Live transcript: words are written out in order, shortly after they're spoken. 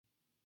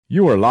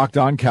You are Locked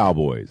On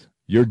Cowboys,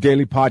 your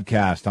daily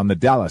podcast on the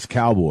Dallas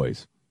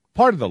Cowboys.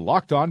 Part of the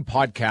Locked On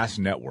Podcast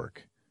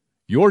Network.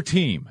 Your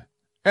team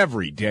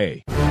every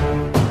day.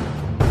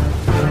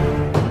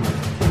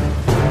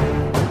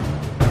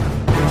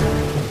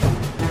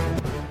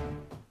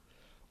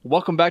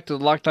 Welcome back to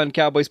the Locked On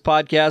Cowboys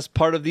podcast,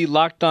 part of the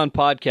Locked On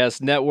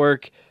Podcast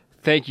Network.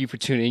 Thank you for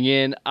tuning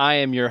in. I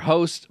am your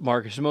host,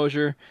 Marcus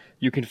Mosher.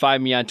 You can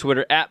find me on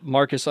Twitter at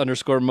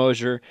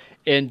Marcus_Mosher.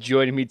 And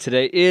joining me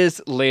today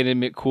is Landon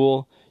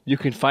McCool. You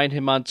can find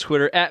him on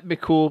Twitter at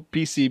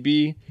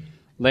McCoolPCB.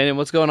 Landon,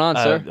 what's going on,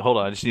 sir? Hold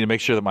on. I just need to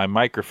make sure that my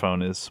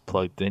microphone is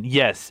plugged in.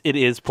 Yes, it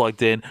is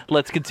plugged in.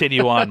 Let's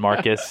continue on,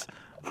 Marcus.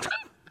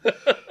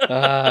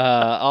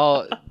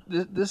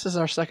 This is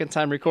our second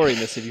time recording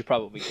this, if you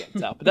probably can't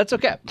tell, but that's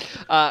okay.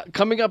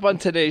 Coming up on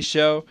today's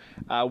show,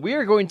 we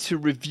are going to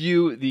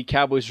review the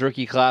Cowboys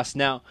rookie class.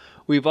 Now,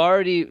 we've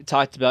already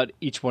talked about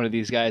each one of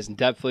these guys in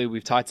depthly.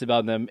 We've talked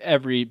about them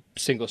every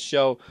single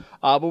show,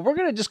 but we're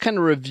going to just kind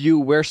of review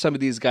where some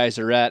of these guys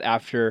are at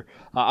after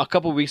a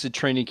couple weeks of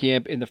training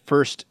camp in the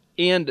first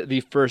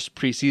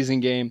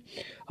preseason game.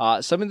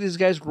 Some of these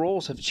guys'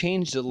 roles have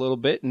changed a little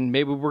bit, and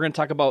maybe we're going to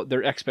talk about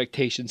their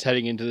expectations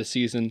heading into the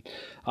season.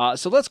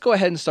 So let's go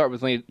ahead and start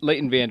with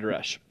Leighton Vander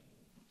Esch.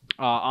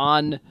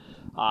 On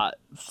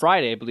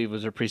Friday, I believe,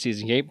 was their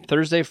preseason game.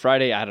 Thursday,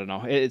 Friday, I don't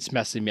know. It's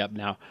messing me up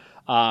now.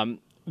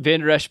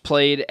 Vander Esch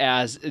played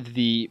as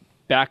the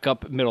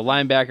backup middle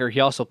linebacker. He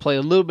also played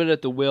a little bit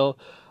at the will.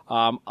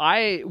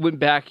 I went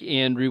back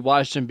and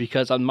rewatched him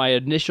because on my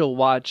initial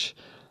watch,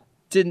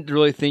 didn't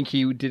really think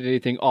he did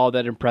anything all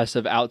that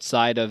impressive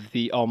outside of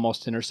the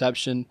almost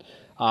interception.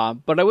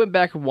 But I went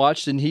back and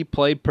watched, and he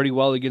played pretty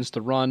well against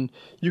the run.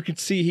 You could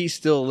see he's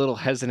still a little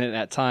hesitant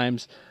at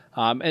times,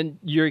 and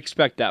you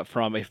expect that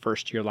from a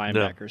first-year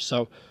linebacker. Yeah.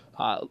 So,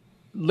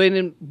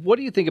 Landon, what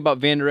do you think about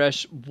Vander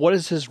Esch? What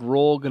is his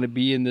role going to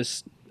be in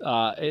this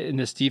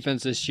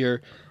defense this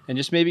year? And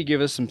just maybe give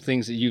us some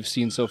things that you've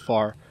seen so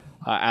far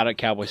out at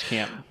Cowboys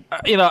camp.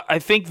 I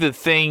think the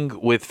thing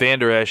with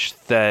Vander Esch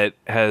that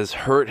has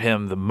hurt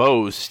him the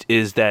most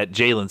is that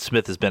Jaylon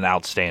Smith has been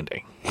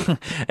outstanding,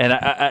 and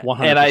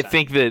I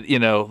think that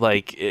in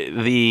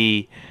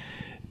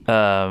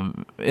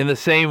the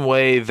same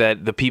way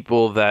that the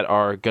people that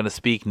are going to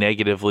speak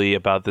negatively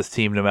about this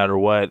team, no matter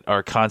what,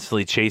 are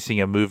constantly chasing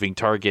a moving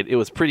target. It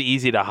was pretty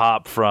easy to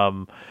hop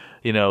from,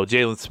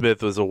 Jaylon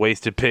Smith was a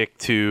wasted pick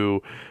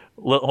to,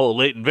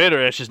 Leighton Vander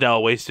Esch is now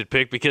a wasted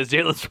pick because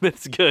Jaylon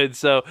Smith's good.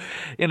 So,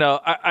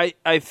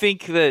 I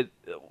think that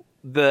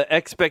the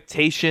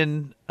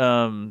expectation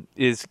game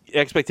is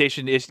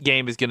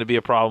going to be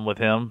a problem with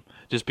him,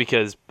 just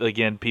because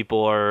again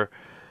people are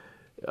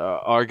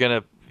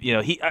going to.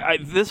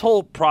 This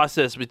whole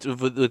process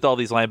with all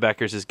these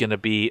linebackers is going to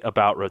be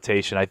about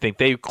rotation. I think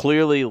they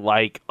clearly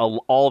like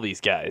all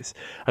these guys.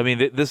 I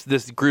mean,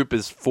 this group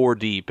is 4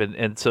 deep,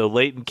 and so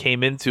Leighton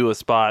came into a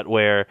spot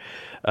where,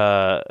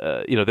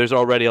 there's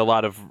already a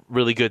lot of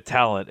really good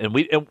talent,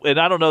 and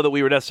I don't know that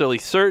we were necessarily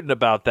certain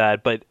about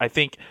that, but I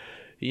think,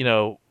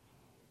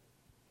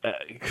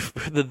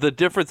 the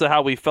difference of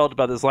how we felt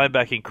about this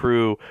linebacking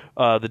crew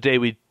the day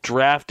we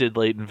drafted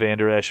Leighton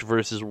Vander Esch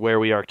versus where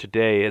we are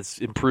today has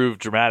improved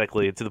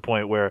dramatically to the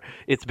point where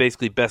it's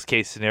basically best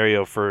case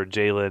scenario for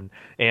Jaylon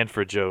and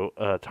for Joe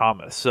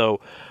Thomas. So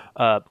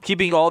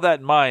keeping all that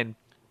in mind,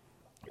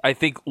 I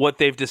think what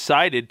they've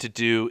decided to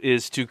do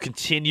is to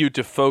continue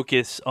to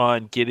focus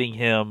on getting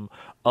him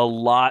a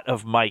lot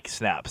of Mike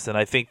snaps. And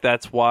I think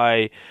that's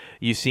why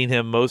you've seen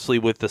him mostly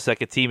with the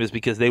second team, is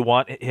because they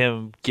want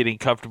him getting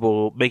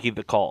comfortable making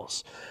the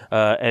calls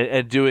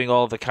and doing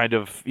all the kind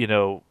of,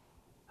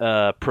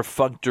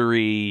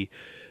 perfunctory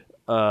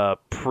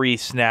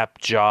pre-snap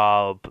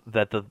job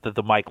that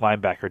the Mike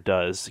linebacker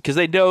does, because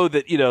they know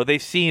that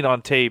they've seen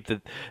on tape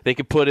that they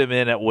can put him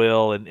in at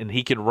will and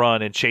he can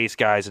run and chase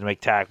guys and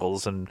make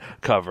tackles and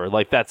cover.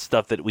 Like, that's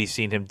stuff that we've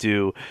seen him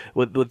do.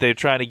 What they're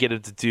trying to get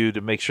him to do to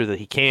make sure that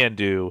he can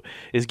do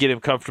is get him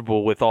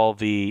comfortable with all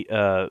the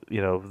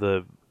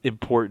the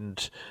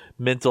important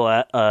mental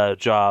side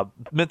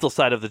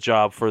of the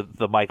job for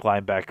the Mike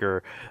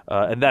linebacker,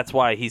 and that's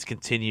why he's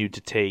continued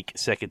to take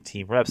second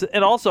team reps.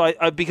 And also,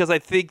 because I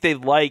think they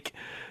like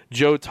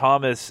Joe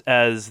Thomas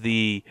as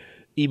the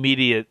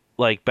immediate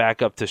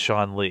backup to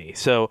Sean Lee.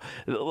 So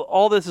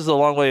all this is a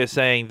long way of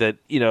saying that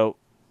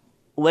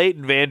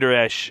Leighton Vander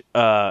Esch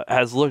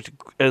has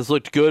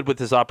looked good with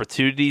his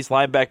opportunities.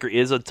 Linebacker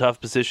is a tough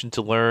position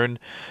to learn,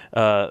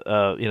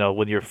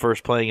 when you're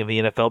first playing in the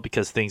NFL,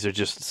 because things are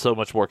just so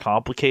much more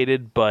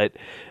complicated. But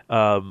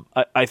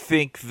I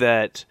think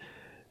that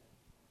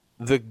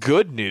the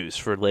good news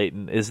for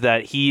Leighton is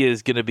that he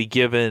is going to be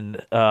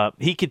given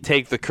he can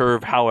take the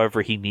curve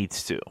however he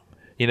needs to.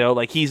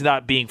 He's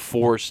not being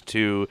forced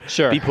to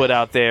be put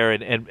out there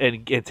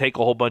and take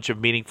a whole bunch of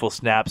meaningful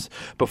snaps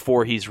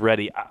before he's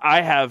ready. I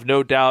have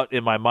no doubt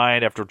in my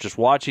mind, after just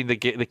watching the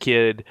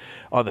kid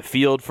on the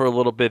field for a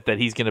little bit, that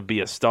he's going to be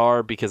a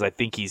star, because I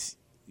think he's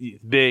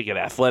big and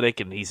athletic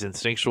and he's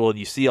instinctual, and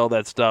you see all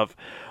that stuff.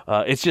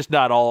 It's just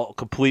not all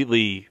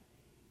completely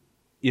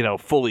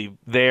fully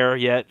there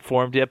yet,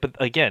 formed yet. But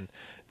again,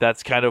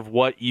 that's kind of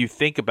what you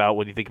think about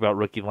when you think about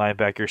rookie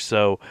linebackers.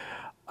 So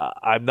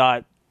I'm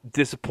not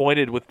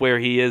disappointed with where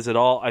he is at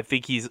all. I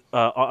think he's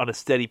on a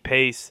steady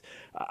pace.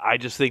 I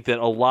just think that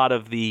a lot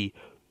of the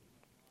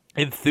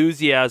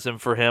enthusiasm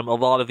for him, a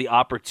lot of the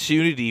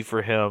opportunity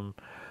for him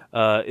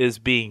is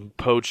being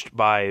poached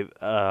by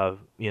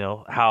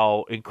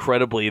how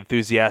incredibly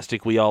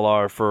enthusiastic we all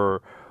are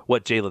for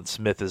what Jalen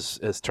Smith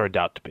has turned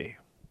out to be.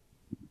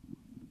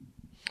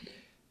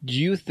 Do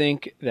you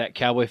think that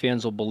Cowboy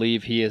fans will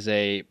believe he is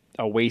a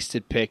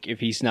wasted pick if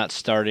he's not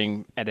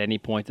starting at any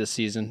point this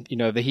season?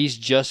 That he's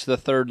just the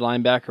third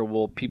linebacker,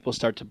 will people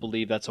start to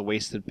believe that's a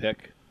wasted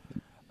pick?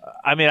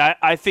 I mean,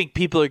 I think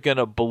people are going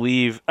to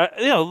believe,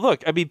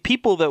 look, I mean,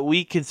 people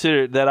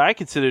that I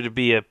consider to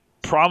be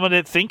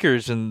prominent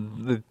thinkers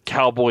in the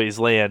Cowboys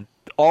land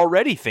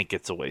already think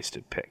it's a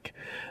wasted pick.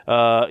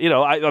 I mean,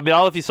 I don't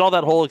know if you saw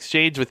that whole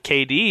exchange with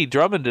KD,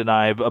 Drummond and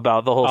I,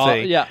 about the whole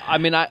thing. Yeah, I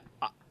mean,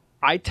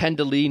 I tend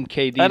to lean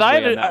KD's and way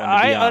on that one, to be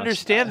honest.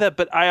 Understand that,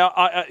 but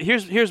I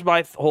here's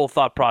my whole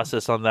thought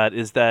process on that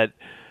is that,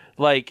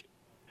 like,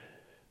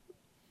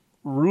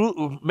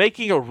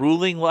 making a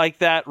ruling like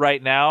that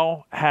right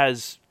now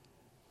has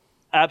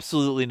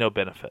absolutely no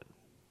benefit.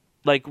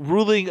 Like,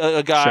 ruling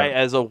a guy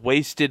as a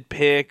wasted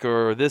pick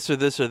or this or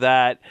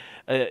that,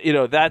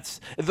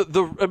 that's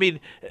I mean,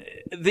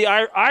 the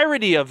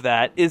irony of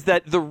that is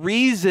that the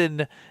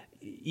reason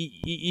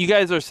you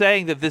guys are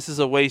saying that this is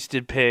a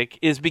wasted pick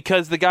is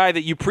because the guy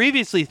that you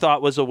previously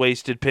thought was a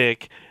wasted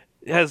pick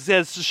has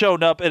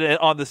shown up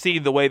on the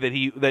scene the way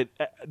that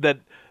that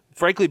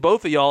frankly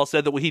both of y'all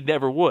said that he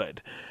never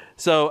would.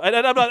 So, and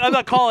I'm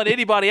not calling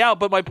anybody out,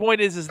 but my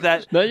point is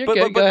that no, you're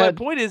good. Go ahead. My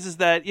point is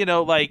that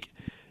like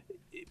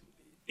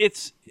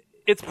it's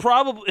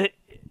probably,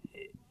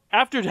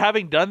 after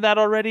having done that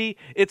already,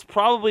 it's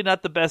probably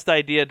not the best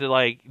idea to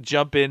like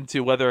jump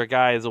into whether a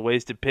guy is a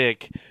wasted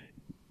pick,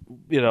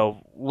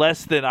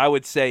 less than, I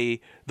would say,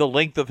 the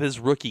length of his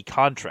rookie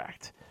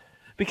contract.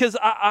 Because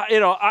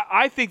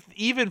I think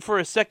even for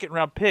a second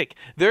round pick,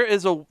 there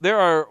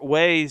are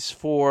ways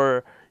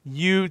for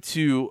you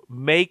to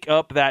make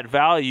up that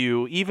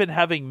value, even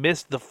having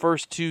missed the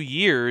first 2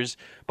 years,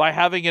 by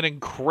having an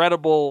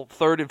incredible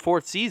third and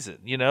fourth season.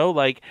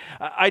 Like,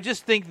 I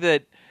just think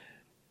that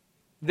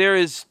there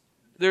is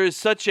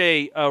such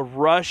a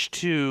rush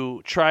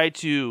to try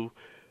to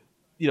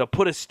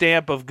put a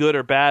stamp of good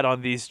or bad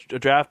on these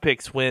draft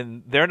picks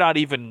when they're not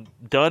even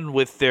done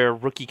with their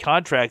rookie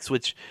contracts,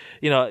 which,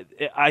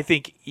 I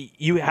think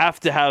you have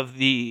to have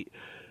the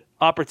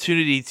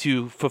opportunity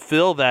to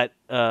fulfill that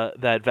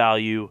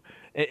value,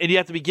 and you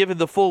have to be given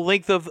the full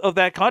length of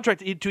that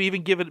contract to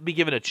even be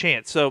given a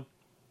chance. So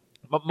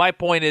my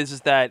point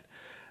is that,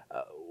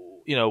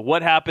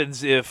 what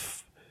happens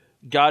if,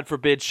 God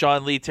forbid,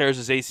 Sean Lee tears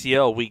his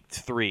ACL week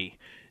 3,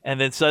 and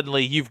then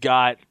suddenly you've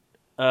got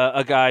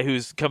a guy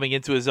who's coming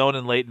into his own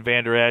in Leighton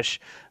Vander Esch,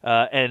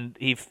 and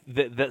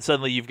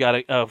suddenly you've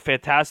got a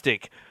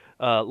fantastic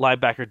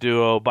linebacker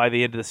duo by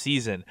the end of the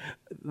season.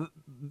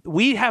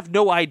 We have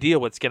no idea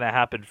what's going to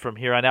happen from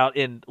here on out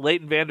in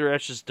Leighton Vander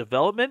Esch's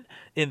development,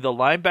 in the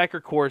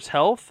linebacker core's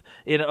health,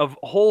 in a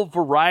whole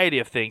variety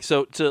of things.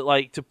 So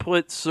to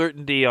put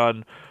certainty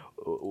on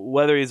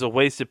whether he's a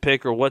wasted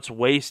pick or what's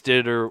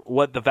wasted or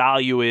what the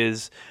value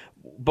is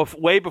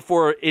way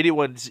before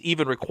anyone's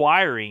even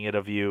requiring it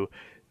of you,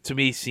 to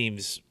me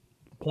seems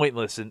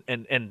pointless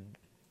and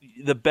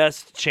the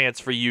best chance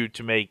for you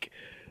to make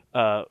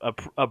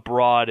a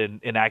broad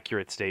and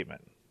accurate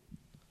statement.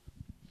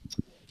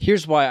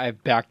 Here's why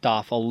I've backed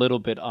off a little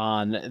bit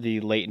on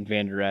the Leighton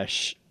Vander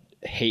Esch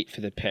hate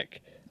for the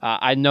pick.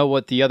 I know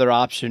what the other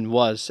option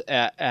was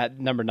at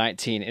number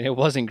 19, and it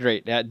wasn't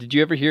great. Did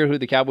you ever hear who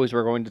the Cowboys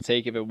were going to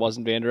take if it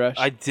wasn't Vander Esch?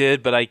 I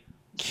did, but I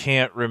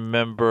can't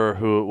remember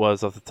who it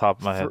was off the top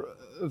of my head.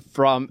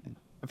 From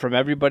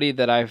everybody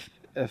that I've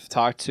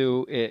talked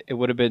to, it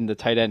would have been the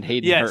tight end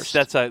Hayden Hurst.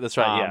 Yes, that's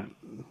right.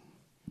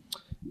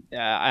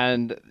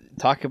 And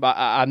talk about,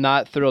 I'm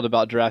not thrilled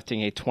about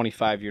drafting a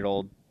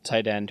 25-year-old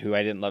tight end who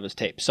I didn't love his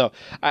tape. So,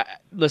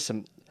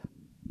 listen,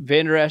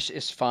 Vander Esch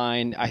is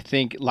fine. I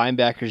think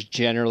linebackers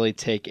generally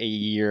take a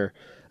year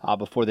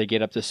before they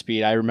get up to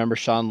speed. I remember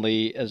Sean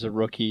Lee as a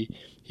rookie.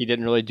 He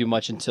didn't really do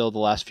much until the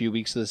last few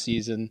weeks of the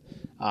season.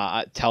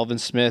 Telvin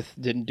Smith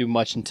didn't do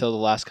much until the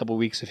last couple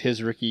weeks of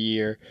his rookie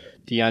year.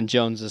 Deion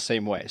Jones the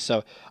same way.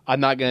 So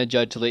I'm not going to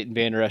judge Leighton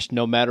Vander Esch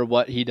no matter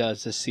what he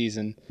does this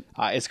season.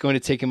 It's going to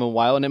take him a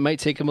while, and it might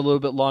take him a little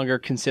bit longer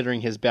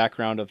considering his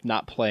background of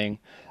not playing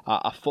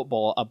a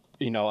football,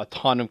 a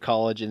ton of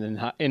college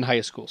and in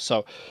high school.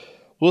 So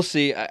we'll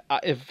see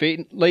if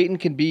Leighton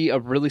can be a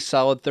really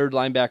solid third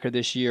linebacker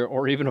this year,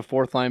 or even a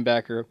fourth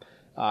linebacker.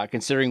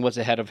 Considering what's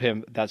ahead of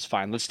him, that's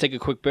fine. Let's take a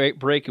quick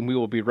break, and we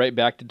will be right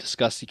back to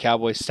discuss the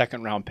Cowboys'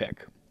 second-round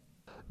pick.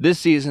 This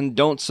season,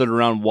 don't sit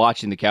around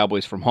watching the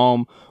Cowboys from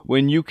home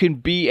when you can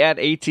be at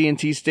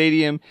AT&T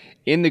Stadium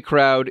in the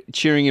crowd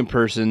cheering in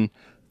person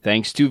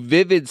thanks to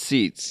Vivid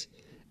Seats.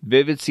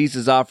 Vivid Seats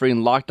is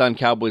offering Locked On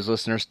Cowboys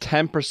listeners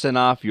 10%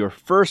 off your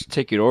first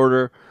ticket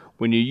order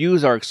when you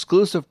use our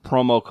exclusive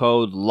promo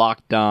code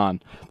Locked On.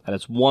 That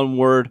is one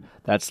word.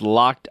 That's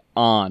Locked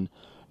On.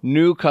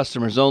 New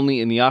customers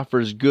only, and the offer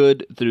is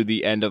good through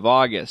the end of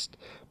August.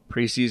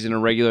 Preseason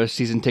and regular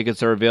season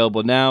tickets are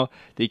available now.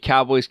 The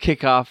Cowboys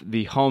kick off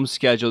the home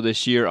schedule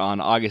this year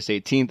on August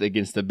 18th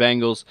against the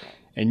Bengals,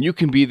 and you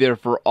can be there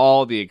for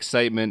all the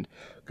excitement.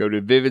 Go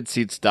to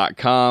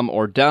vividseats.com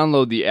or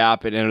download the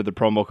app and enter the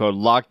promo code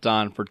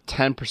LOCKEDON for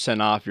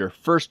 10% off your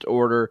first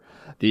order.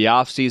 The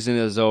offseason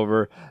is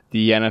over,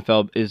 the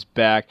NFL is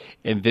back,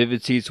 and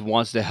Vivid Seats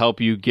wants to help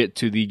you get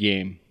to the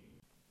game.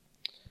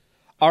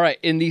 All right,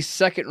 in the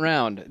second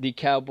round, the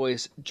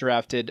Cowboys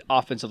drafted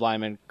offensive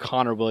lineman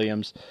Connor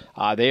Williams.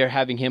 They are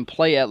having him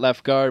play at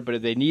left guard, but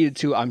if they needed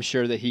to, I'm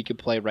sure that he could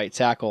play right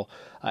tackle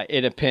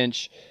in a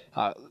pinch.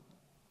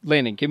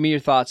 Landon, give me your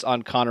thoughts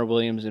on Connor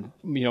Williams, and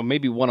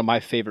maybe one of my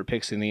favorite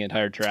picks in the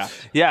entire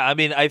draft. Yeah, I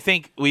mean, I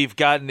think we've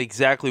gotten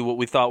exactly what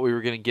we thought we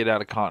were going to get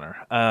out of Connor,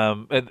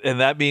 and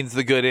that means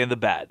the good and the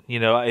bad.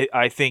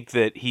 I think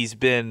that he's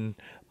been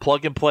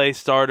plug-and-play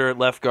starter at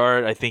left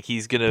guard. I think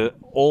he's going to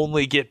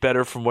only get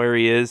better from where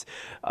he is.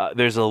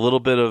 There's a little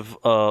bit of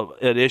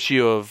an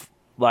issue of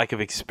lack of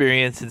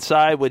experience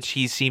inside, which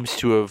he seems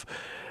to have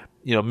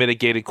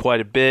mitigated quite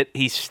a bit.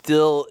 He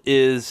still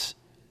is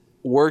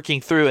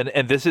working through,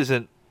 and this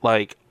isn't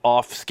like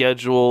off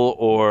schedule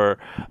or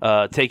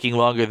taking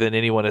longer than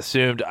anyone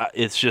assumed.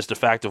 It's just a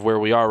fact of where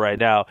we are right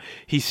now.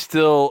 He's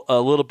still a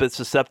little bit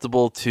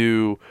susceptible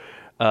to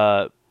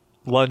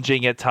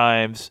lunging at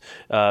times,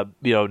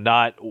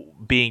 not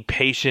being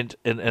patient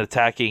and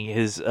attacking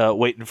his,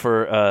 waiting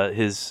for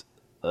his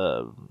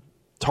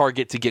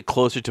target to get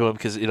closer to him,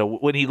 because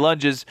when he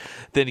lunges,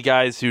 then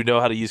guys who know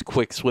how to use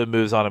quick swim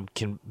moves on him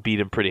can beat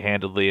him pretty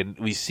handily, and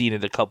we've seen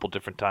it a couple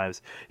different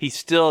times. He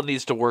still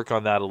needs to work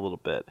on that a little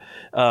bit,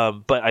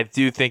 but I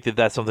do think that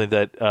that's something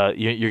that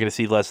you're going to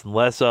see less and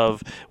less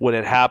of. When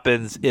it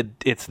happens,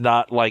 it's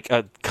not like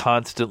a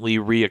constantly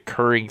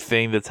reoccurring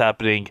thing that's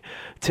happening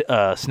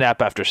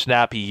snap after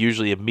snap. He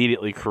usually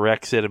immediately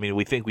corrects it. I mean,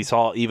 we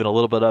saw even a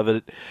little bit of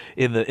it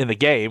in the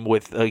game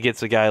with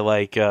against a guy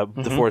like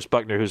DeForest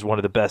Buckner, who's one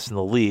of the best in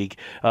the league.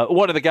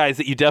 One of the guys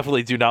that you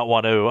definitely do not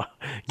want to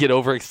get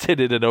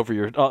overextended and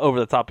over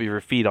the top of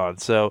your feet on.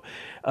 So,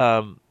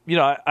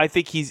 I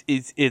think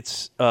he's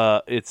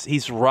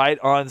right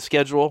on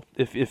schedule.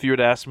 If you were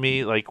to ask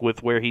me, like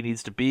with where he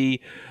needs to be.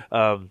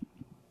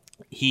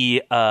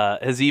 He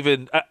has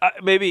even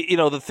maybe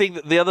the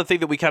other thing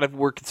that we kind of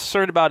were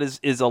concerned about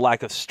is a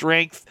lack of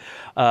strength,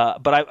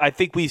 but I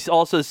think we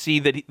also see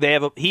that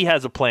he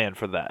has a plan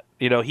for that.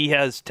 He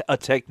has a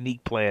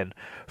technique plan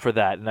for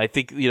that, and I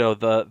think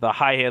the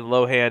high hand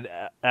low hand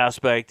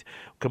aspect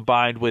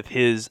combined with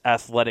his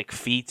athletic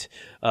feet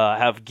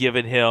have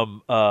given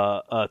him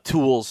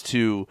tools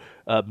to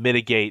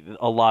mitigate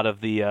a lot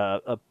of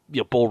the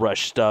bull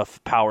rush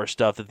stuff, power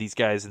stuff that these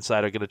guys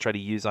inside are going to try to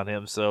use on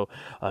him. So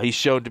he's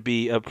shown to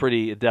be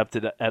pretty adept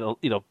at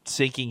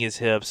sinking his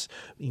hips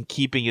and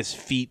keeping his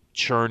feet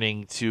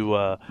churning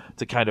to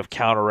kind of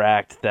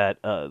counteract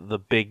that the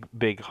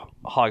big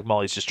hog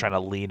molly's just trying to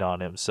lean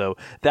on him. So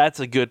that's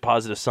a good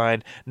positive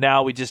sign.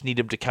 Now we just need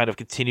him to kind of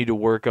continue to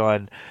work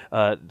on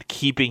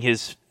keeping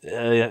his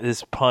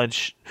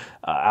punch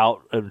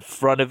out in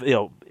front of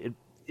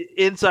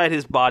inside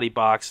his body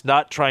box,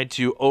 not trying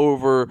to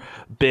over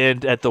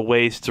bend at the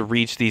waist to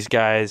reach these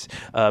guys,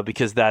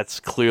 because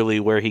that's clearly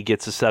where he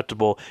gets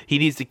susceptible. He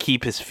needs to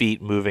keep his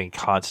feet moving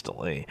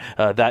constantly.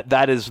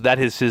 That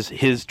is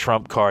his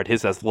trump card,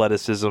 his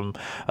athleticism,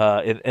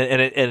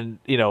 and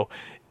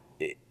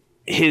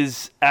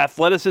his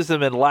athleticism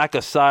and lack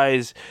of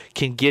size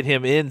can get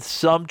him in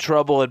some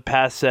trouble in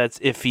pass sets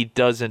if he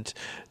doesn't,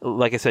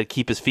 like I said,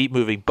 keep his feet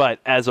moving. But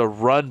as a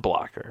run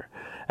blocker,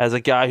 as a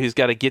guy who's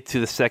got to get to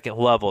the second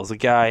level, as a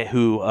guy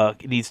who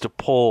needs to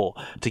pull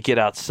to get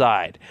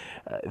outside,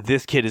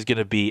 this kid is going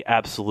to be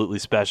absolutely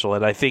special.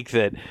 And I think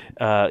that,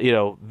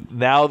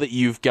 now that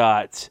you've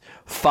got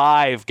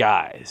 5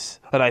 guys,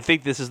 and I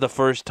think this is the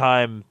first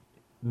time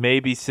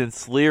maybe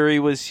since Leary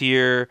was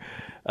here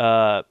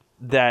that,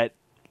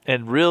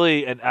 and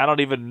I don't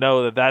even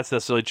know that that's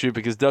necessarily true,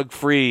 because Doug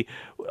Free,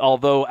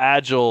 although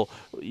agile,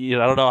 I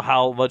don't know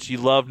how much you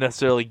love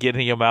necessarily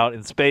getting him out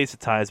in space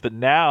at times, but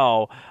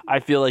now I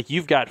feel like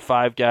you've got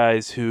 5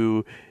 guys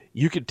who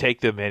you can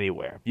take them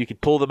anywhere. You can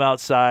pull them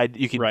outside.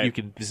 You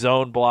can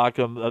zone block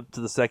them up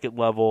to the second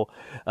level.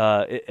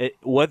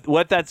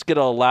 What that's going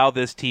to allow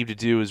this team to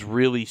do is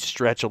really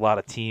stretch a lot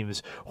of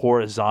teams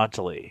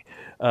horizontally,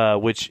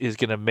 which is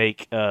going to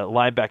make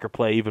linebacker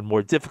play even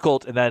more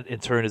difficult, and that in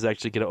turn is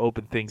actually going to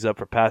open things up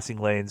for passing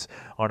lanes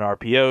on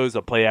RPOs,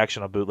 on play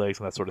action, on bootlegs,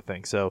 and that sort of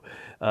thing. So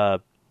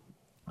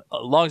a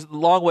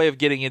long way of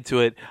getting into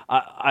it.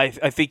 I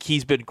think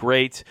he's been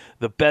great.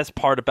 The best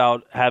part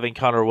about having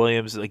Connor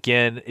Williams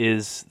again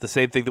is the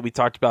same thing that we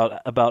talked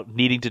about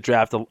needing to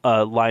draft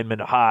a lineman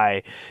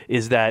high.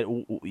 Is that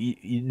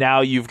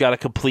now you've got a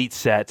complete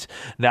set.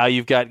 Now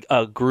you've got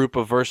a group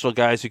of versatile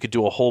guys who could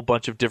do a whole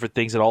bunch of different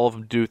things, and all of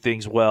them do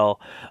things well.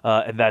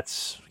 And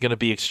that's going to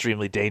be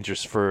extremely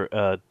dangerous for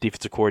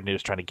defensive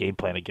coordinators trying to game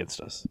plan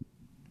against us.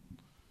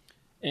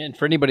 And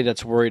for anybody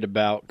that's worried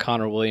about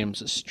Connor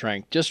Williams'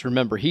 strength, just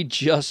remember he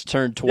just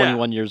turned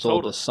 21 years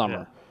old this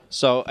summer. Yeah.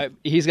 So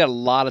he's got a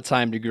lot of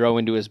time to grow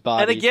into his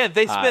body. And again,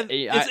 they spend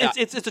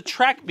it's a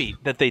track meet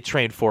that they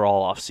train for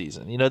all off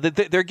season. You know,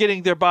 they're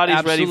getting their bodies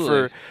Absolutely.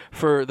 ready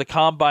for the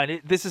combine.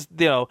 This is,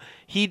 you know,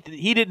 he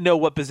didn't know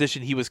what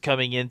position he was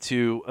coming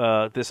into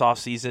this off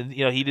season.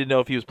 You know, he didn't know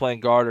if he was playing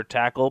guard or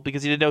tackle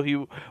because he didn't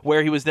know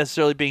where he was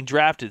necessarily being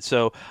drafted.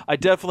 So I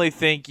definitely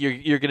think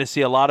you're going to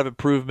see a lot of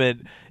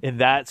improvement in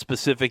that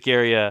specific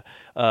area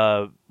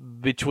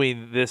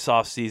between this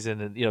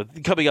offseason and, you know,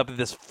 coming up in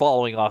this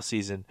following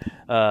offseason.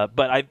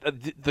 But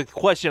the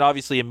question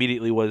obviously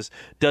immediately was,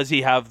 does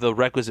he have the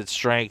requisite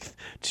strength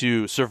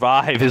to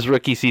survive his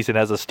rookie season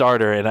as a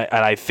starter? And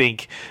I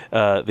think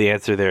the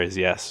answer there is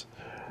yes.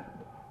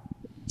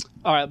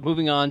 All right,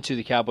 moving on to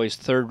the Cowboys'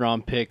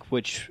 third-round pick,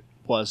 which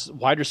was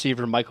wide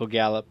receiver Michael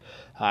Gallup.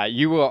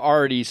 You were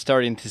already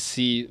starting to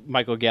see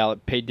Michael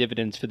Gallup pay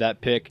dividends for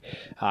that pick.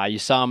 You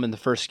saw him in the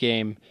first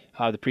game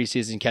of the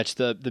preseason catch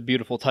the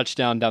beautiful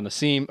touchdown down the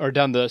seam or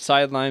down the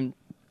sideline.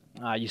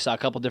 You saw a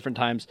couple different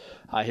times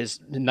his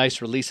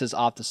nice releases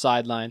off the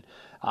sideline.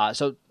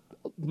 So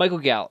Michael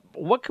Gallup,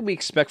 what can we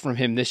expect from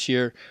him this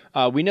year?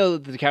 We know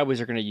that the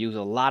Cowboys are going to use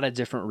a lot of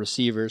different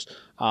receivers.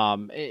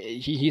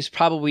 He's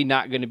probably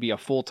not going to be a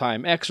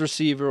full-time X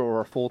receiver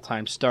or a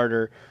full-time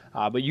starter,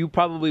 but you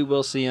probably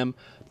will see him.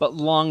 But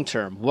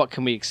long-term, what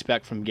can we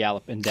expect from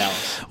Gallup in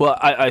Dallas? Well,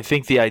 I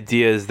think the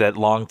idea is that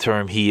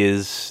long-term he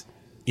is,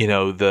 maybe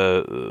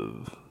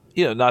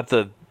not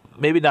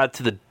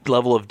to the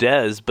level of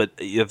Dez, but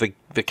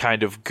the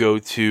kind of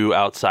go-to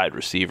outside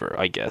receiver,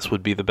 I guess,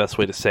 would be the best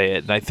way to say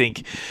it. And I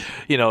think,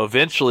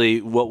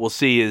 eventually what we'll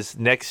see is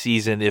next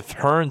season, if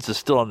Hearns is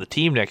still on the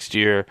team next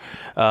year,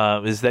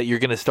 is that you're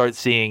going to start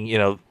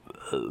seeing,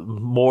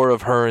 more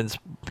of Hearns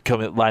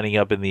lining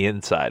up in the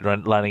inside,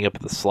 lining up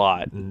in the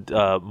slot, and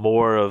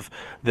more of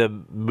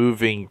them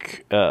moving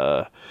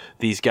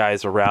these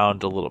guys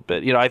around a little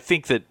bit. I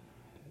think that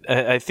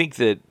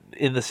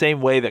in the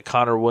same way that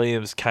Connor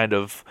Williams kind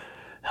of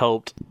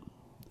helped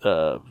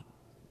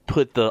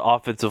put the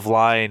offensive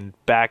line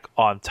back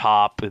on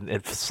top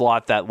and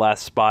slot that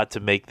last spot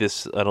to make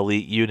this an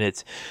elite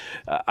unit,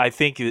 I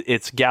think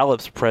it's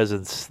Gallup's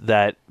presence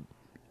that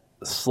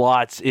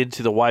slots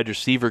into the wide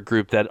receiver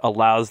group that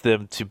allows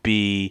them to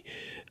be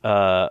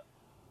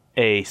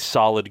a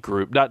solid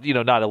group, not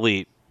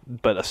elite,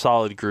 but a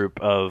solid group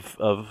of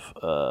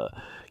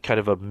kind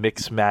of a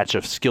mixed match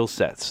of skill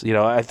sets.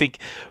 I think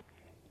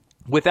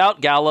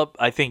without Gallup,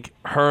 I think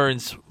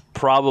Hearns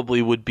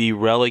probably would be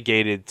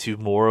relegated to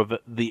more of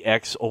the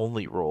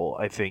X-only role,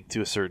 I think,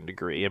 to a certain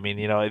degree. I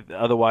mean,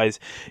 otherwise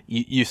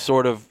you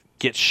sort of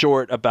get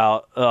short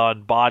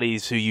on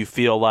bodies who you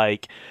feel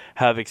like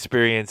have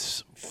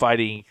experience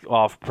fighting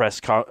off press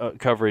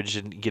coverage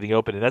and getting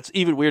open. And that's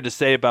even weird to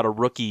say about a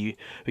rookie,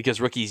 because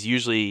rookies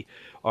usually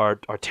are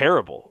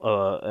terrible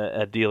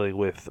at dealing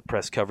with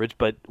press coverage.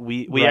 But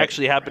we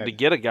actually happened to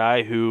get a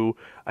guy who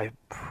I'm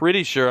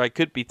pretty sure, I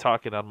could be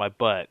talking on my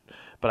butt,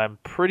 but I'm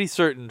pretty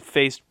certain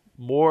faced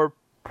more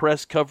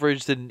press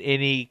coverage than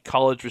any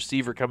college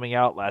receiver coming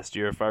out last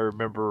year, if I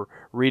remember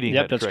reading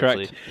that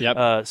correctly. Yep, that's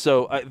correct.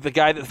 So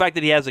the fact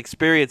that he has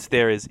experience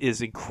there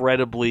is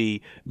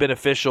incredibly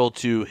beneficial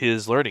to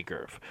his learning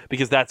curve,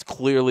 because that's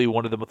clearly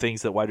one of the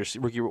things that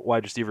rookie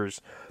wide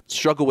receivers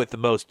struggle with the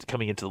most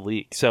coming into the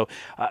league. So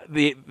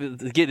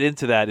to get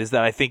into that is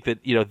that I think that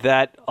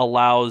that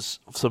allows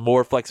some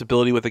more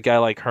flexibility with a guy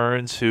like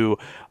Hearns, who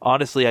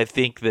honestly I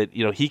think that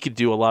he could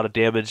do a lot of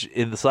damage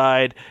in the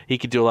side. He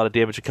could do a lot of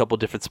damage a couple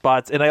different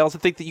spots. And I also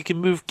think that you can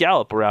move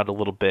Gallup around a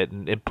little bit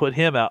and put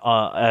him out,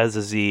 as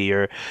a Z,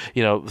 or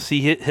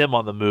see him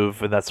on the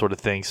move and that sort of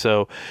thing.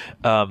 So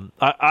I'm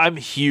a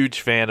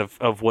huge fan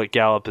of what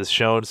Gallup has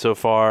shown so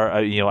far.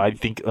 I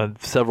think on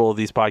several of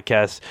these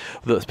podcasts,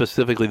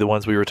 specifically the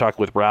ones we were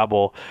talking with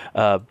Rabble,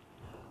 I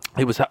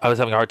was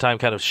having a hard time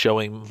kind of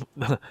showing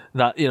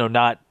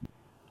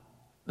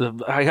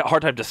I got a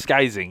hard time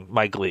disguising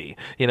my glee,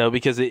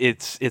 because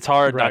it's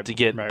hard not to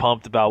get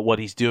pumped about what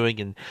he's doing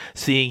and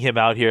seeing him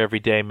out here every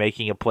day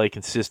making a play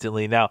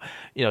consistently. Now,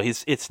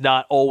 it's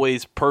not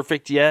always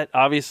perfect yet.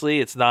 Obviously,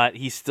 it's not.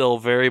 He's still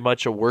very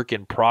much a work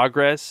in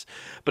progress.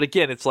 But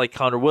again, it's like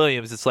Connor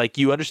Williams. It's like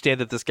you understand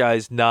that this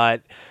guy's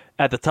not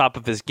at the top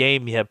of his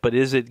game yet, but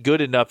is it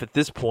good enough at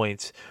this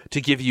point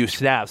to give you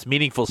snaps,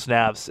 meaningful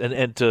snaps,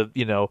 and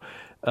to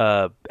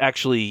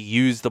actually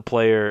use the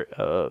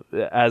player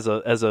as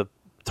a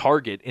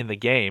target in the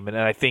game? And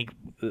I think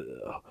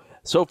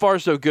so far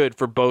so good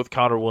for both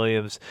Connor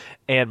Williams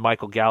and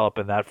Michael Gallup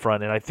in that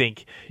front. And I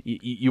think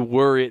you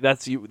worry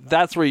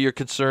that's where your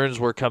concerns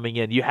were coming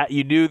in.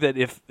 You knew that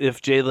if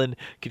Jalen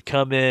could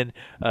come in,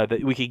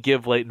 that we could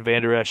give Leighton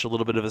Vander Esch a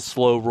little bit of a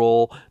slow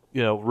roll,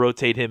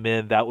 rotate him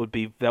in. That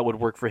would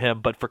work for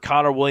him. But for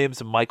Connor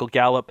Williams and Michael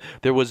Gallup,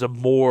 there was a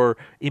more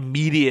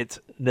immediate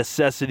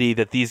necessity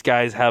that these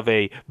guys have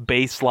a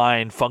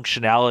baseline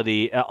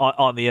functionality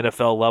on the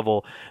NFL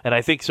level. And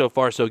I think so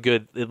far so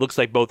good. It looks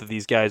like both of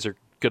these guys are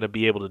going to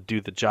be able to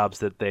do the jobs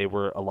that they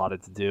were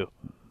allotted to do.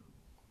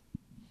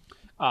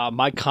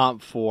 My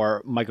comp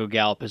for Michael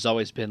Gallup has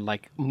always been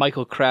like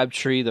Michael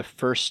Crabtree the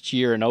first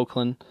year in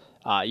Oakland.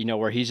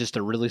 Where he's just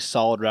a really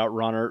solid route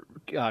runner,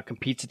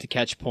 competes at the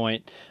catch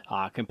point,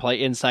 can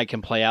play inside,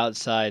 can play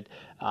outside.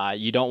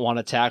 You don't want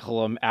to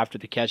tackle him after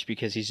the catch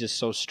because he's just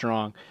so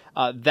strong.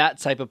 That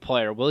type of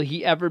player. Will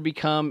he ever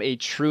become a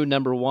true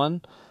number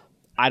one?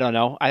 I don't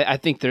know. I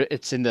think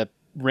it's in the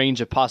range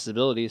of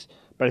possibilities,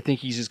 but I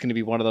think he's just going to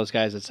be one of those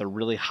guys that's a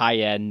really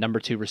high-end number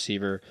 2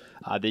 receiver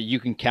that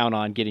you can count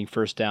on getting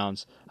first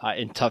downs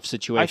in tough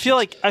situations.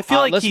 I feel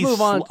like let's he's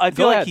move on. I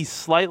feel Go like ahead. he's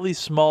slightly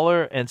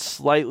smaller and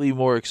slightly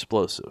more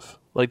explosive.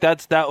 Like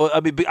I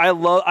mean,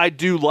 I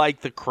do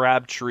like the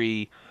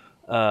Crabtree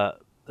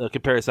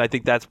comparison. I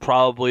think that's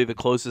probably the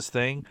closest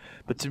thing.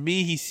 But to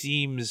me, he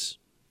seems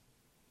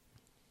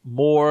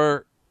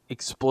more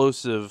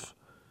explosive.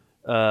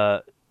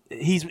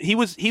 He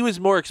was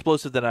more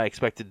explosive than I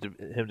expected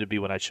him to be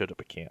when I showed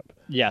up at camp.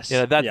 Yes,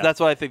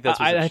 that's why I think that's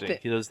what's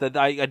interesting.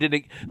 I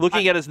didn't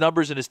looking at his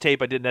numbers and his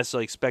tape, I didn't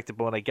necessarily expect it,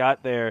 but when I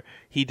got there,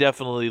 he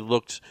definitely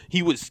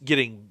he was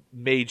getting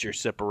major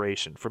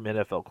separation from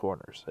NFL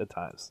corners at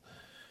times.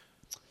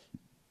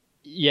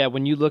 Yeah,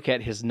 when you look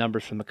at his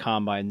numbers from the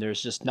combine,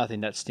 there's just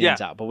nothing that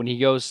stands out. But when he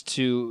goes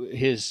to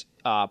his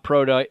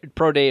pro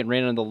day and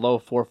ran in the low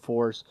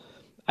 4.4s,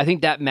 I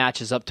think that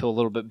matches up to a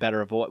little bit better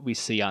of what we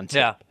see on tape.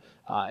 Yeah.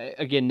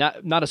 Again,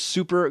 not a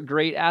super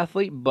great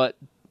athlete, but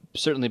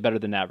certainly better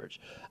than average.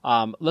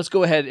 Let's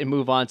go ahead and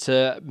move on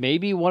to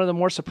maybe one of the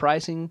more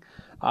surprising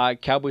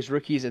Cowboys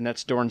rookies, and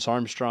that's Dorrance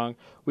Armstrong.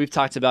 We've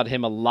talked about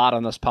him a lot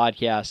on this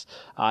podcast.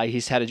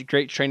 He's had a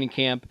great training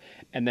camp,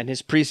 and then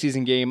his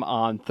preseason game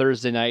on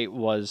Thursday night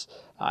was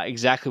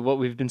exactly what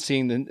we've been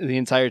seeing the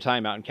entire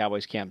time out in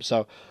Cowboys camp.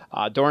 So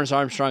Dorrance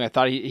Armstrong, I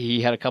thought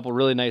he had a couple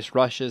really nice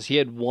rushes. He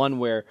had one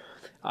where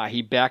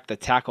he backed the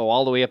tackle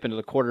all the way up into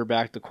the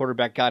quarterback. The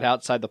quarterback got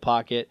outside the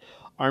pocket.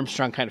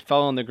 Armstrong kind of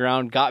fell on the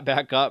ground, got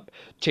back up,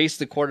 chased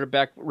the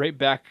quarterback right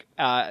back,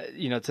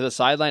 to the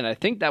sideline. I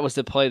think that was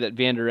the play that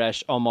Vander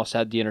Esch almost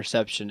had the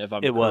interception, if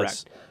I'm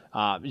correct.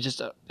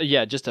 Just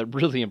a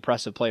really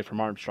impressive play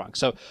from Armstrong.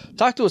 So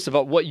talk to us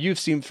about what you've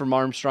seen from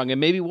Armstrong and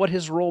maybe what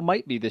his role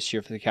might be this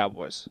year for the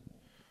Cowboys.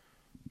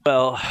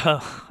 Well,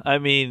 I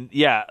mean,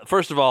 yeah,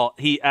 first of all,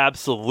 he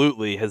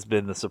absolutely has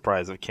been the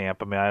surprise of camp.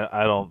 I mean,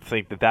 I don't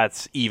think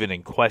that's even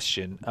in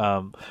question.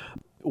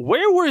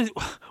 Where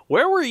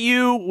were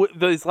you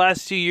those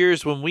last 2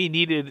 years when we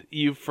needed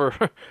you for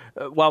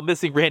while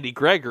missing Randy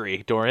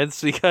Gregory,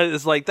 Dorrance?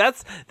 Because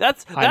that's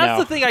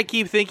the thing I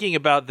keep thinking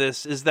about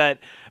this is that,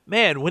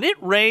 man, when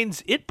it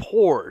rains, it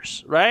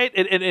pours, right?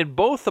 And in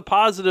both the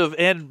positive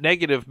and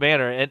negative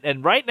manner.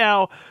 And right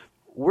now,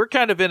 we're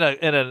kind of in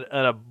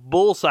a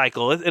bull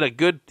cycle, in a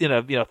good,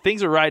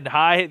 things are riding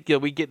high.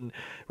 We getting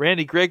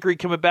Randy Gregory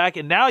coming back,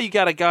 and now you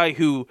got a guy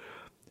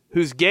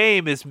whose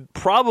game is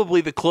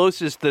probably the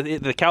closest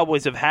the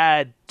Cowboys have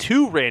had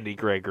to Randy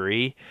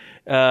Gregory.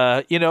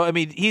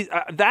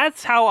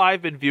 That's how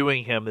I've been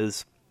viewing him.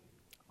 Is,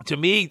 to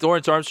me,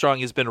 Dorrance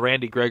Armstrong has been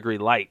Randy Gregory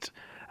light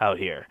out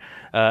here.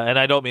 And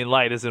I don't mean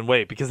light as in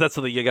weight, because that's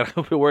something you got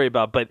to worry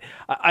about. But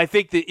I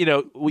think that,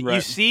 right. You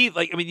see,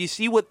 you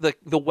see what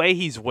the way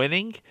he's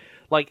winning.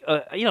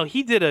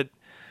 He did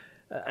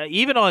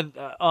even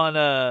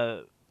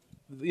on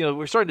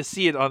we're starting to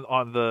see it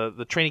on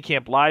the training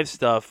camp live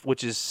stuff,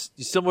 which is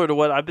similar to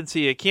what I've been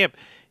seeing at camp.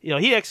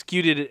 He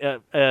executed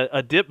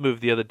a dip move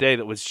the other day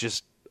that was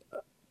just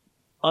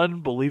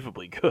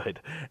unbelievably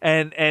good.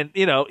 And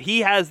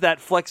he has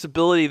that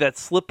flexibility, that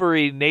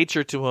slippery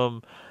nature to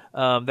him,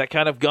 that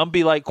kind of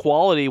Gumby-like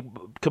quality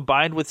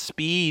combined with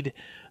speed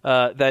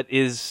that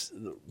is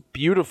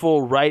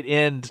beautiful right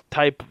end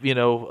type,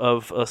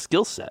 of a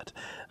skill set.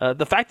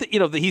 The fact that,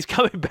 that he's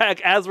coming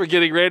back as we're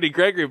getting Randy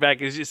Gregory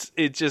back is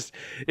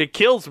it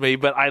kills me.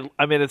 But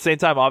I mean, at the same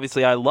time,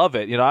 obviously I love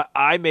it.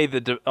 I made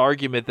the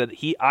argument that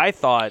I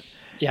thought,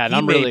 yeah, and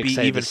I'm really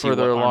excited even to see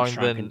further what along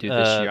Armstrong than can do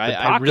this year. I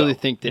Paco, really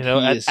think that he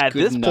is at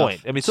good this enough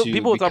point. I mean, so to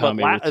people were talking become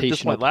about a at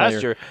this point rotational last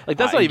player, year. Like,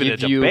 that's not even a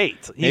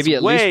debate. He's maybe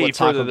at least way what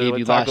further Taco than gave what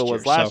you Taco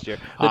was last year.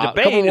 The couple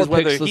debate more is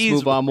whether picks, let's he's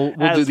move on. We'll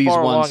do as these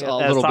far ones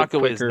along a as little bit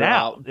Taco is quicker.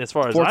 now, as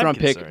far as Fourth I'm round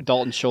concerned. pick,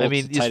 Dalton Schultz. I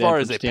mean, tight as far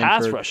end as from a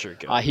pass Stanford. rusher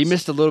goes, he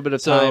missed a little bit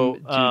of time So,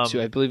 due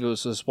to, I believe it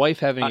was his wife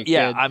having a kid.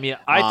 Yeah, I mean,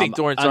 I think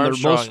Dorrance on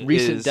Armstrong the most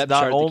recent is depth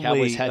not chart, the only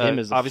Cowboys had him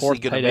as the obviously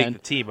fourth going to tight make end. the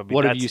team. I mean,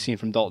 What have you seen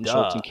from Dalton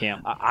Schultz in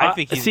camp? I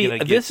think he's going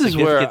to get this is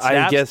where significant I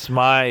snaps. guess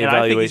my And I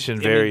think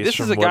evaluation varies this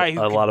from is a guy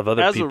what who a lot of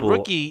other as people. a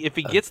rookie, if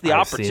he gets the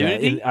I've seen it.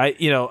 opportunity,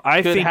 And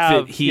I could think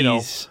have, that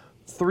he's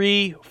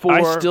 3, 4,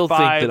 I still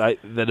 5, think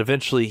that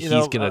eventually he's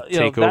going to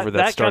take over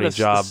that starting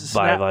job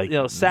by like the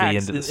end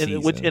of the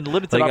season. And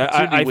limited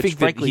opportunity, I which think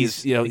frankly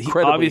that is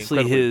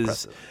obviously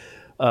his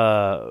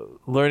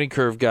learning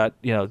curve got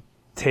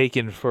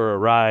taken for a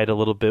ride a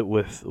little bit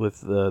with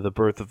the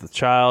birth of the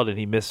child, and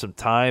he missed some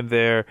time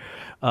there.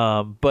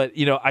 But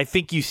I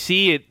think you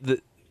see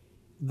it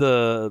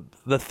the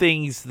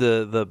things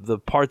the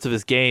parts of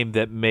his game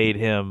that made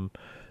him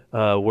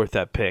worth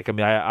that pick. I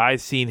mean,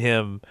 I've seen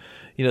him,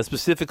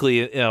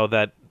 specifically,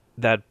 that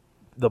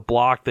the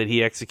block that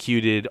he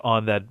executed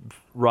on that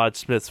Rod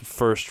Smith's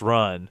first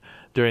run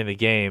during the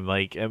game,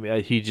 like, I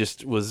mean, he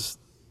just was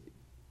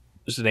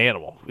just an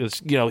animal.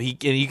 It's,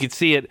 you could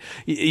see it.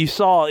 You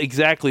saw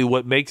exactly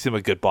what makes him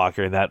a good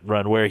blocker in that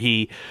run, where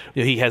he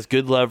has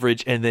good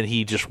leverage, and then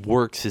he just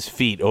works his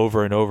feet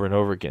over and over and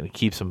over again and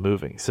keeps him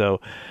moving. So,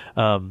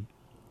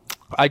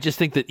 I just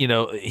think that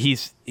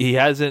he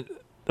hasn't.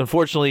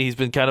 Unfortunately, he's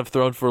been kind of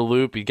thrown for a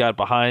loop. He got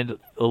behind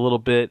a little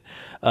bit,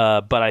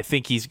 but I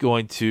think he's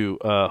going to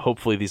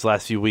hopefully these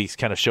last few weeks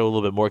kind of show a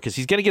little bit more, because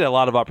he's going to get a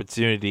lot of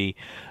opportunity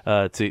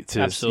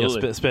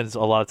to spend a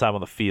lot of time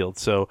on the field.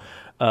 So,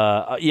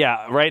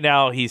 right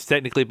now he's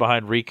technically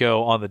behind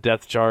Rico on the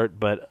depth chart,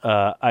 but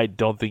I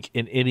don't think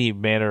in any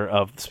manner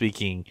of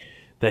speaking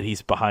that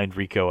he's behind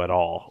Rico at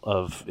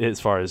all as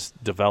far as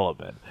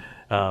development.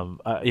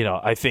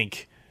 I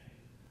think.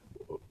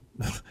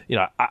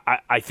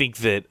 I think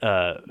that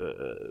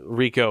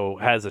Rico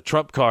has a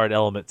trump card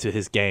element to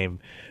his game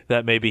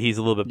that maybe he's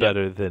a little bit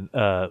better than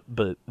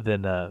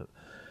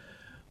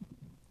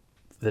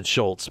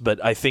Schultz.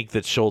 But I think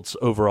that Schultz's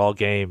overall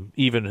game,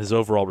 even his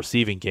overall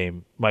receiving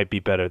game, might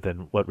be better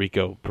than what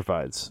Rico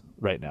provides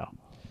right now.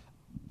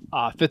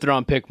 5th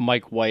round pick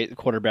Mike White, the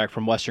quarterback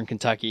from Western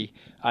Kentucky.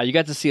 You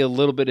got to see a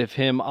little bit of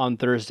him on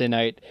Thursday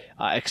night.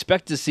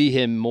 Expect to see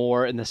him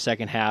more in the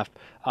second half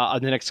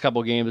of the next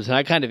couple games, and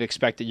I kind of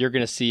expect that you're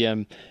going to see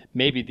him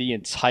maybe the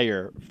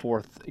entire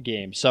 4th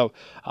game. So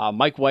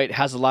Mike White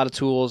has a lot of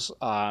tools.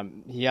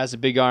 He has a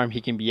big arm. He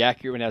can be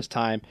accurate when he has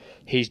time.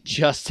 He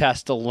just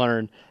has to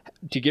learn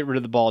to get rid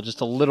of the ball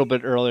just a little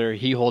bit earlier.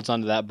 He holds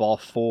onto that ball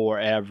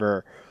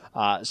forever.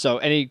 So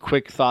any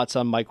quick thoughts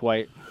on Mike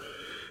White?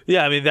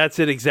 Yeah, I mean, that's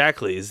it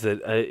exactly, is that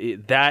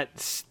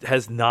that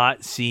has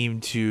not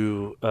seemed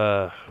to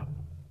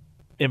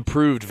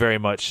improved very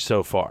much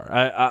so far.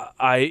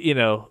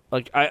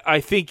 I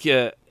think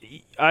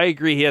I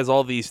agree he has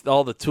all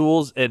the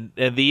tools, and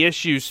the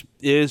issue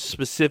is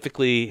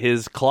specifically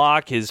his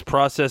clock, his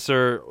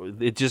processor.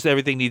 It just,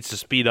 everything needs to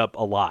speed up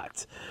a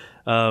lot.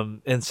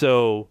 And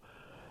so,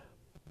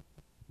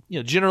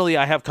 generally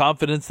I have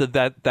confidence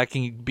that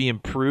can be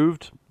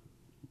improved.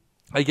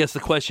 I guess the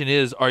question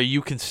is, are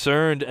you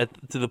concerned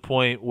to the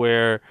point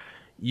where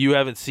you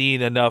haven't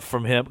seen enough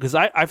from him? Because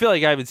I feel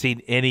like I haven't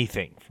seen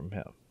anything from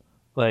him,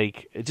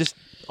 like just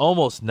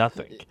almost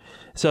nothing.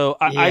 So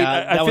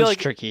I feel like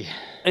tricky,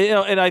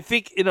 and I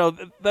think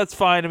that's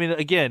fine. I mean,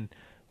 again,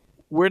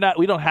 we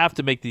don't have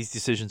to make these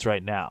decisions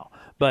right now,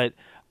 but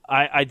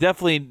I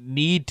definitely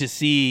need to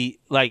see,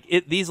 like,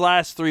 these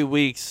last 3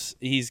 weeks.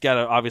 He's got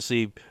to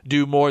obviously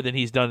do more than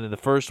he's done in the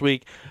first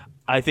week.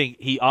 I think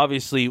he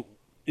obviously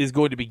is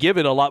going to be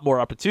given a lot more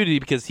opportunity,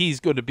 because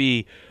he's going to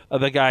be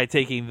the guy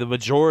taking the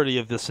majority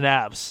of the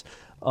snaps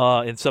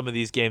in some of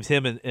these games,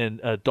 him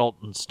and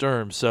Dalton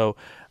Sturm. So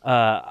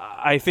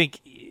I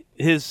think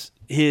his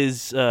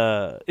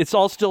it's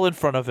all still in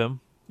front of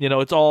him.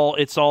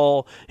 It's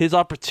all his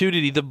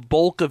opportunity. The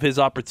bulk of his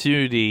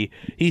opportunity,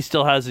 he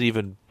still hasn't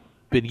even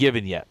been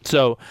given yet.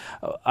 So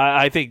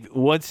I think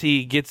once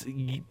he gets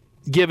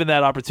given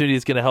that opportunity,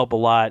 is going to help a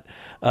lot,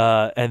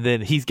 and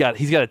then he's got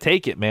to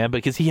take it, man,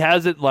 because he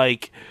hasn't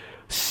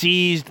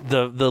seized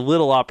the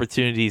little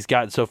opportunities he's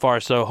gotten so far.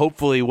 So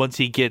hopefully once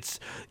he gets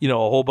a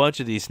whole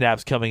bunch of these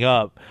snaps coming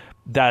up,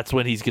 that's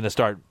when he's going to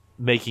start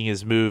making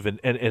his move,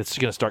 and it's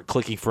going to start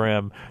clicking for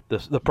him.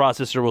 The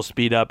processor will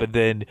speed up, and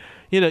then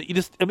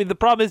the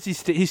problem is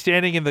he's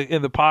standing in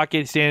the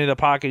pocket,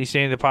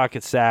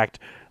 sacked,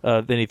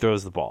 then he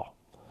throws the ball.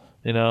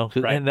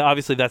 Right. And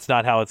obviously that's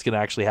not how it's going to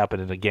actually happen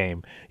in a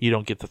game. You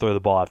don't get to throw the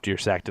ball after you're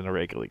sacked in a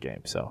regular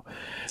game. So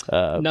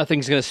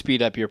nothing's going to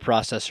speed up your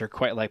processor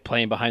quite like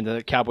playing behind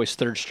the Cowboys'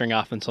 third string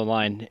offensive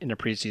line in a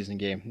preseason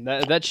game.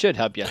 That should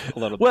help you a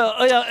little bit. Well,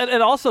 yeah,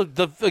 and also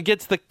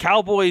against the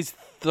Cowboys'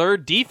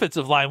 third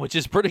defensive line, which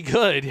is pretty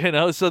good,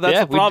 So that's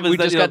the problem. We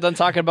just got done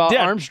talking about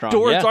Armstrong.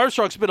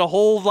 Armstrong spent a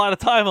whole lot of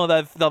time on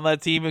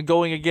that team and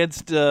going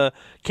against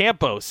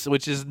Campos,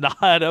 which is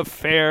not a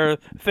fair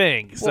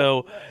thing.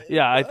 So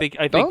I think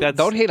that's.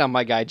 Don't hate on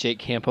my guy Jake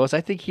Campos. I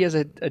think he has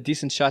a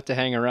decent shot to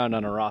hang around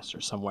on a roster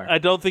somewhere. I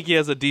don't think he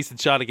has a decent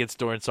shot against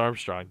Dorrance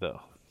Armstrong,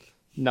 though.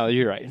 No,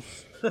 you're right.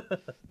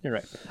 You're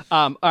right.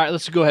 All right,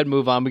 let's go ahead and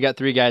move on. We got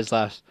 3 guys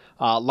left.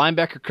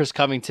 Linebacker Chris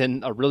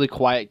Covington, a really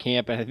quiet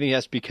camp, and I think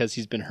that's because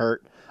he's been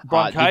hurt.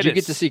 Bronchitis. Did you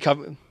get to see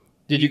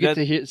Did you get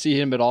to see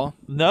him at all?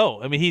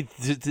 No, I mean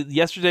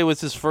yesterday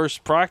was his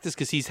first practice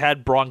because he's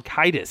had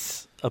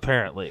bronchitis.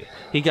 Apparently,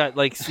 he got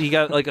like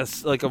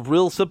a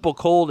real simple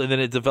cold, and then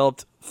it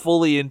developed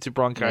fully into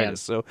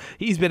bronchitis. Man. So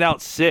he's been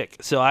out sick.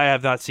 So I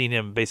have not seen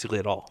him basically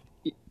at all.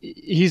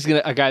 He's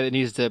a guy that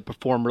needs to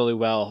perform really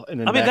well in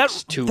the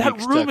next 2 weeks. That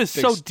room is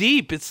so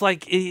deep. It's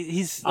like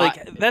he's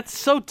like that's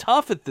so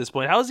tough at this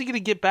point. How is he going to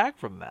get back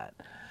from that?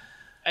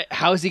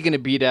 How is he going to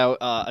beat out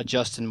a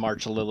Justin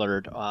March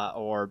Lillard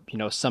or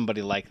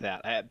somebody like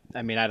that?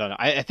 I mean, I don't know.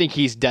 I think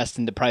he's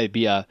destined to probably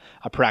be a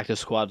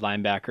practice squad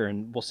linebacker,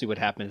 and we'll see what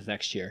happens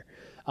next year.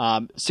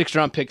 6th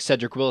round pick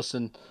Cedric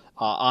Wilson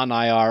on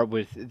IR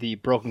with the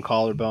broken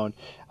collarbone.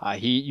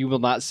 You will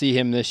not see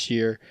him this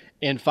year.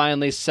 And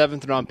finally,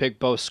 7th round pick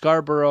Bo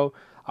Scarborough.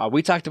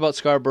 We talked about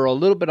Scarborough a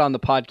little bit on the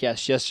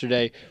podcast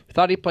yesterday. We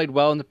thought he played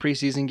well in the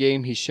preseason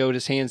game. He showed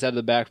his hands out of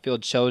the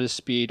backfield, showed his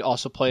speed,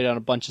 also played on a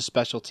bunch of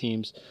special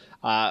teams.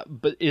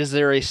 But is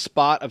there a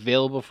spot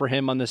available for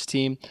him on this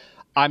team?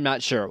 I'm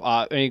not sure.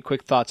 Any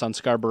quick thoughts on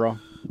Scarborough?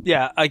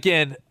 Yeah,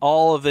 again,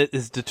 all of it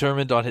is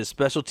determined on his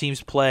special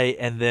teams play,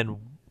 and then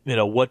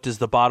what does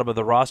the bottom of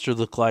the roster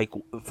look like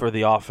for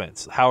the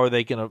offense? How are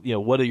they going to,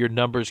 what are your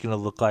numbers going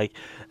to look like?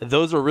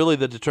 Those are really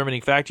the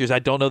determining factors. I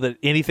don't know that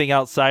anything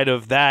outside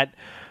of that,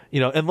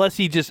 unless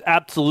he just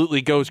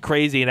absolutely goes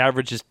crazy and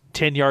averages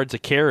 10 yards a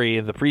carry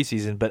in the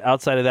preseason. But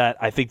outside of that,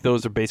 I think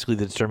those are basically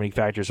the determining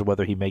factors of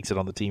whether he makes it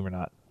on the team or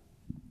not.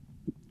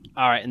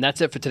 All right, and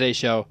that's it for today's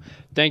show.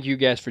 Thank you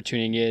guys for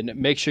tuning in.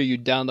 Make sure you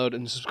download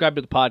and subscribe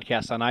to the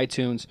podcast on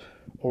iTunes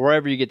or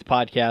wherever you get the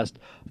podcast.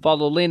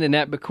 Follow Landon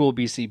at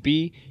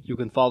McCoolBCB. You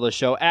can follow the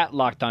show at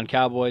Locked On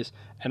Cowboys.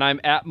 And I'm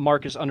at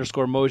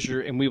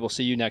Marcus_Mosier, and we will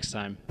see you next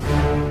time.